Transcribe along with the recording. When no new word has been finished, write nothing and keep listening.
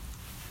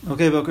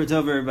Okay, Boker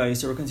Tov, everybody.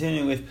 So we're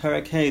continuing with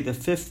Perek Hey, the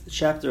 5th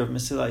chapter of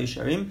Mesilat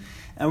Yesharim,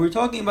 and we're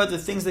talking about the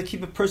things that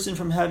keep a person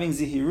from having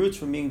zihirut,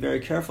 from being very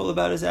careful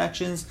about his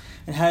actions,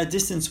 and how to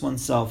distance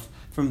oneself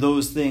from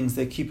those things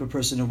that keep a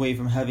person away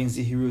from having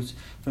zihirut,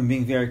 from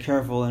being very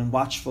careful and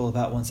watchful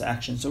about one's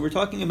actions. So we're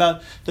talking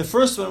about the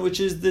first one,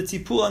 which is the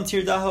tipul on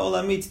tirdah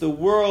ha'olamit, the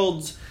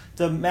world,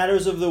 the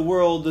matters of the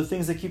world, the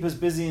things that keep us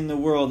busy in the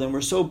world. And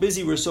we're so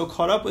busy, we're so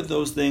caught up with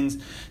those things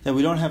that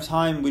we don't have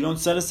time, we don't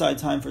set aside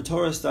time for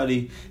Torah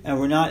study, and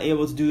we're not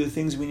able to do the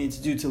things we need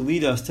to do to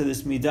lead us to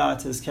this midah,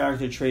 to this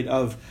character trait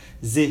of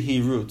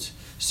zihirut.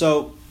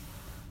 So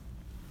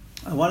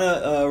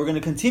we're going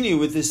to continue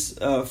with this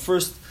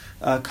first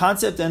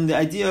concept and the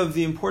idea of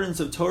the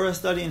importance of Torah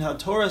study and how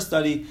Torah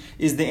study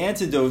is the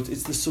antidote,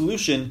 it's the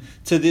solution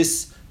to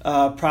this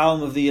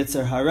problem of the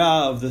Yetzer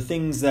Hara, of the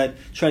things that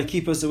try to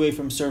keep us away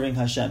from serving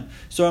Hashem.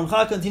 So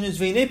Ramchal continues,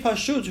 "V'hinei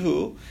pashut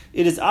hu,"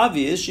 it is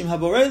obvious, "Shim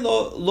haborei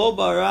lo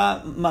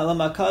bara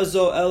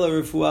lamakazo ela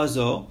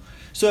refuazo."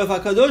 So if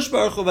HaKadosh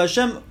Baruch Hu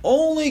Hashem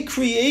only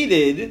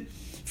created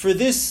for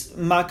this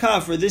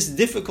makah, for this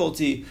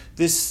difficulty,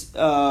 this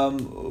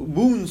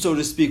wound, so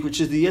to speak,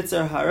 which is the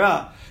Yetzer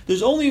Hara,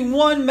 there's only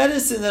one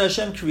medicine that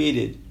Hashem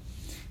created,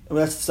 and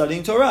that's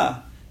studying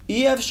Torah. So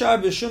then,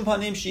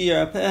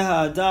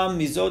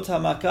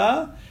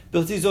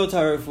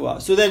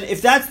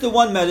 if that's the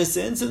one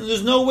medicine, so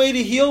there's no way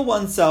to heal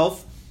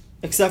oneself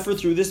except for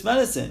through this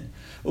medicine.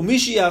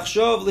 Somebody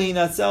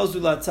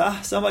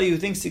who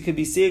thinks he could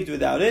be saved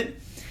without it,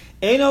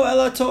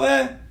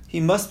 he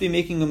must be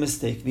making a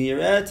mistake. So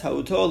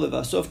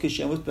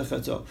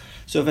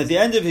if at the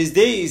end of his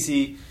days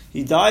he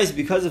dies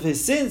because of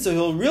his sin, so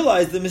he'll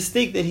realize the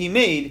mistake that he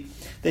made,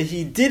 that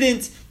he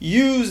didn't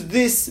use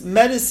this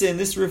medicine,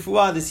 this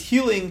refuah, this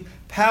healing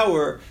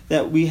power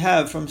that we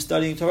have from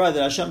studying Torah.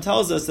 That Hashem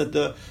tells us that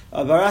the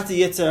barati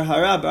yetzer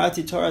hara,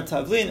 barati Torah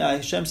tavlin,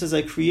 Hashem says,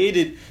 I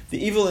created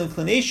the evil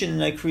inclination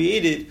and I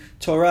created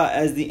Torah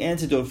as the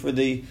antidote for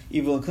the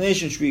evil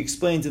inclination, which we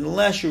explained in the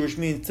last year, which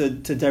means to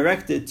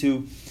direct it,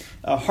 to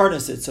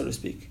harness it, so to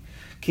speak.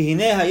 Ki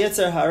hinei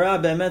hayetzer hara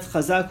be'emet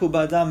chazak hu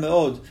b'adam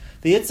me'od.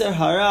 The yetzer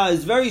hara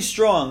is very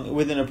strong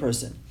within a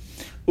person.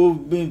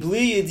 Without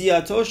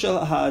a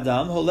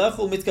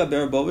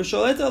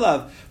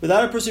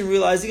person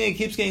realizing it, it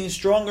keeps getting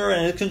stronger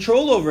and has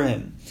control over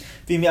him.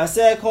 If he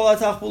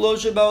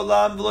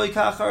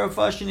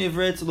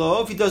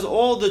does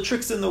all the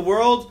tricks in the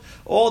world,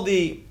 all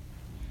the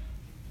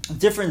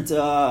different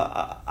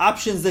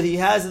options that he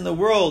has in the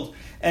world,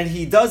 and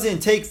he doesn't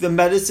take the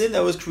medicine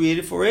that was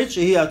created for it,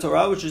 Shehi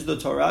Torah, which is the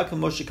Torah,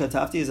 Kamosh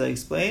Katafti, as I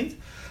explained,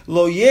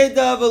 Lo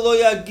yeda v'lo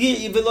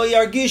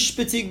yargish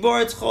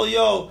b'tigboret chol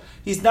yo.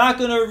 He's not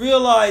going to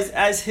realize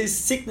as his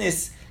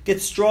sickness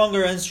gets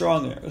stronger and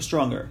stronger.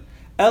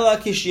 Ela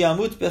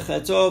kishiyamut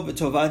becheto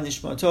v'tovad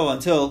nishmato,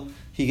 until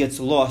he gets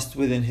lost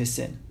within his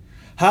sin.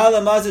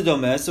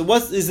 So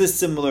what is this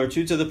similar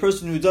to the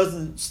person who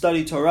doesn't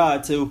study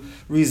Torah to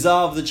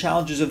resolve the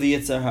challenges of the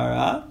Yetzer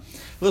Hara?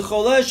 A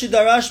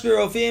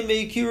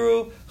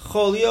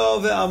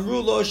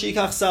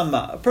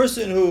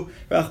person who,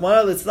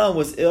 Rachmana litzlan,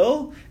 was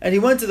ill, and he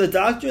went to the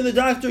doctor, and the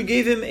doctor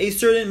gave him a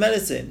certain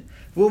medicine.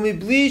 But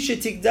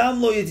without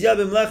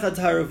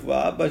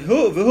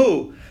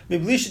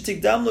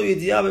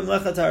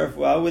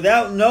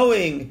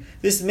knowing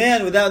this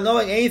man, without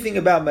knowing anything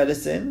about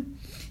medicine,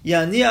 he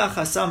says,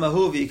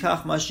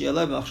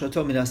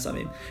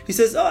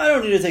 oh, I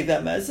don't need to take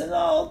that medicine,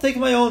 I'll take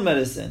my own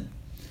medicine.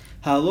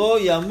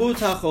 Certainly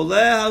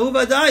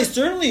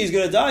he's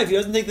going to die if he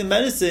doesn't take the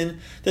medicine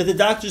that the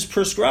doctors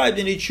prescribed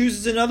and he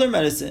chooses another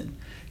medicine.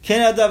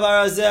 Same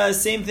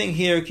thing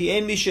here.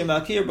 Same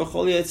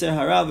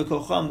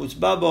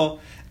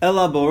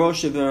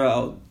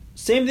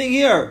thing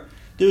here.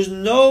 There's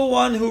no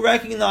one who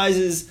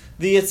recognizes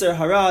the Yetzer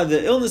Hara,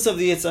 the illness of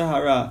the Yetzer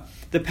Hara,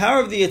 the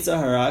power of the Yetzer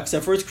Hara,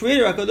 except for its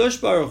creator,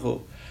 HaKadosh Baruch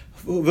Hu.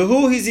 We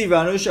know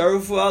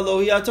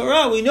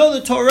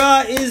the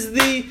Torah is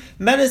the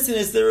medicine,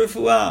 it's the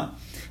refuah.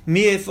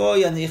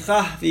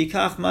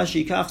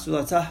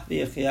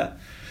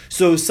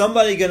 So is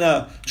somebody going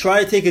to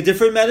try to take a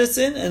different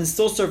medicine and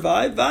still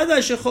survive?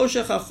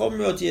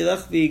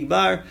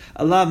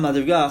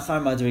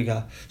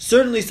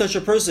 Certainly such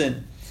a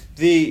person,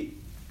 the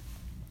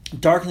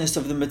darkness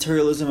of the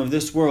materialism of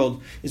this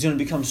world is going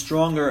to become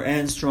stronger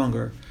and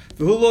stronger.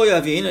 And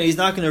he's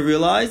not going to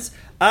realize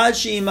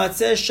He's not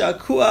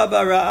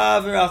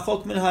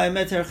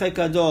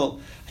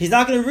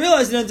going to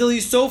realize it until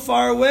he's so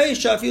far away.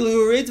 He's going to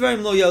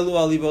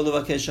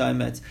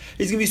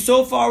be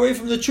so far away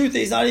from the truth that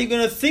he's not even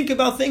going to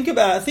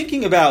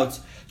thinking about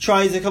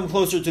trying to come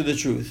closer to the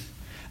truth.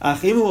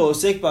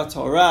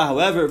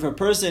 However, if a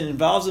person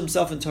involves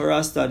himself in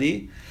Torah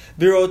study,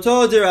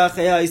 Biroto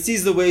deracheha, he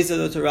sees the ways of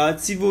the Torah.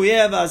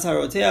 Tzivuyeh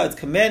v'azharoteha, its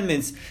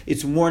commandments,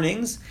 its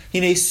warnings.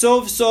 Hine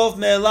sof sof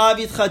me'elav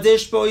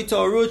yitchadesh bo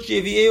itorut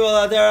shevi'eu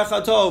al haderech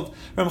hatov.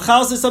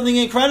 Ramchal says something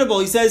incredible.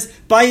 He says,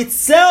 by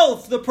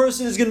itself, the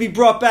person is going to be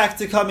brought back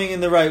to coming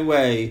in the right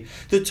way.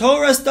 The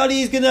Torah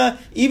study is going to,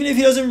 even if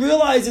he doesn't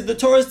realize it, the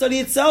Torah study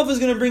itself is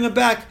going to bring him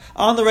back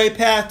on the right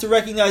path to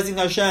recognizing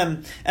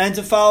Hashem and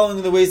to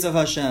following the ways of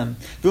Hashem.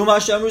 This is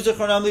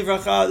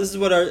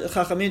what our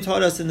Chachamim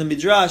taught us in the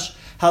Midrash.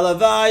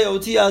 Halavai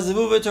oti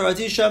azavu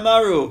v'torati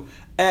shamaru.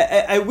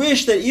 I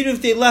wish that even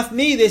if they left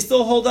me, they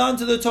still hold on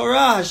to the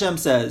Torah, Hashem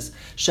says.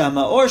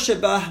 Shama or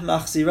shebah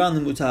machziran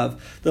l'mutav.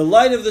 The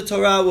light of the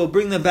Torah will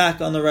bring them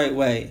back on the right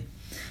way.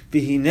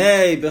 Included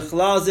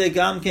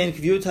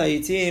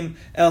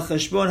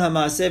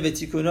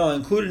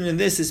in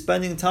this is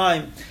spending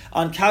time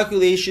on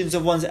calculations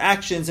of one's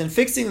actions and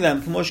fixing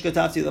them,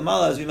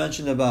 as we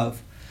mentioned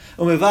above.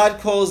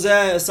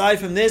 Aside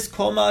from this,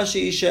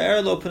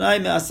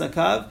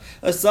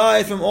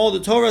 aside from all the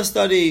Torah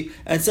study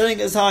and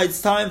setting aside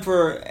time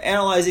for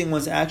analyzing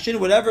one's action,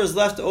 whatever is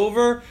left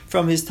over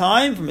from his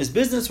time, from his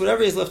business,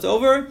 whatever is left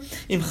over,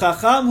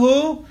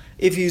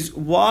 if he's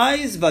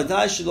wise,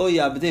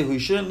 he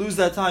shouldn't lose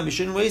that time, he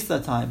shouldn't waste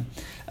that time.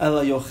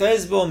 Hold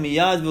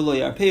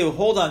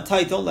on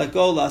tight, don't let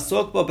go.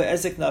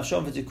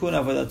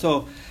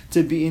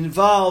 To be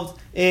involved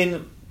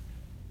in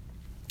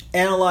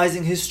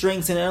analyzing his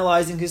strengths and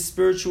analyzing his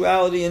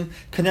spirituality and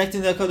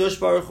connecting the Kadosh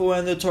Baruch Hu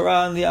and the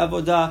Torah and the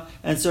Avodah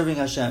and serving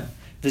Hashem.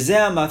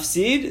 V'zeh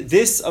mafsid,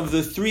 this of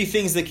the three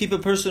things that keep a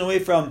person away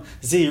from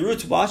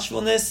zehirut,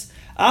 watchfulness,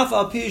 af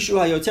al pi shu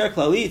hayoter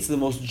klali, it's the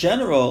most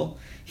general,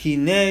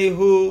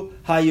 hinehu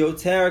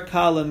hayoter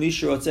kala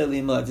mishu rotzeh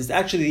limalet. It's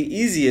actually the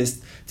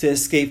easiest to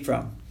escape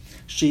from.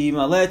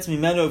 She'imalet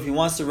mimenu, if he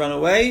wants to run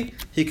away,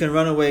 he can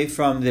run away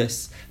from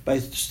this. By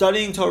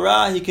studying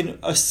Torah, he can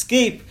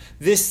escape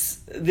this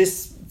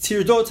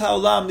tirdot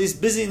ha'olam, this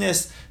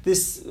busyness,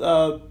 this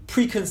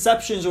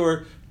preconceptions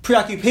or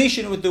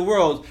preoccupation with the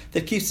world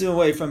that keeps him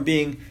away from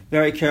being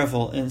very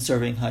careful in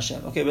serving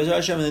Hashem. Okay, but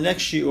Hashem, in the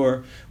next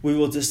shiur, we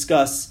will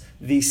discuss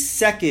the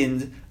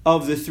second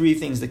of the three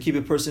things that keep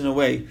a person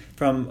away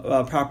from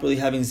properly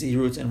having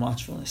zehirut and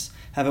watchfulness.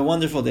 Have a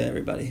wonderful day,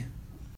 everybody.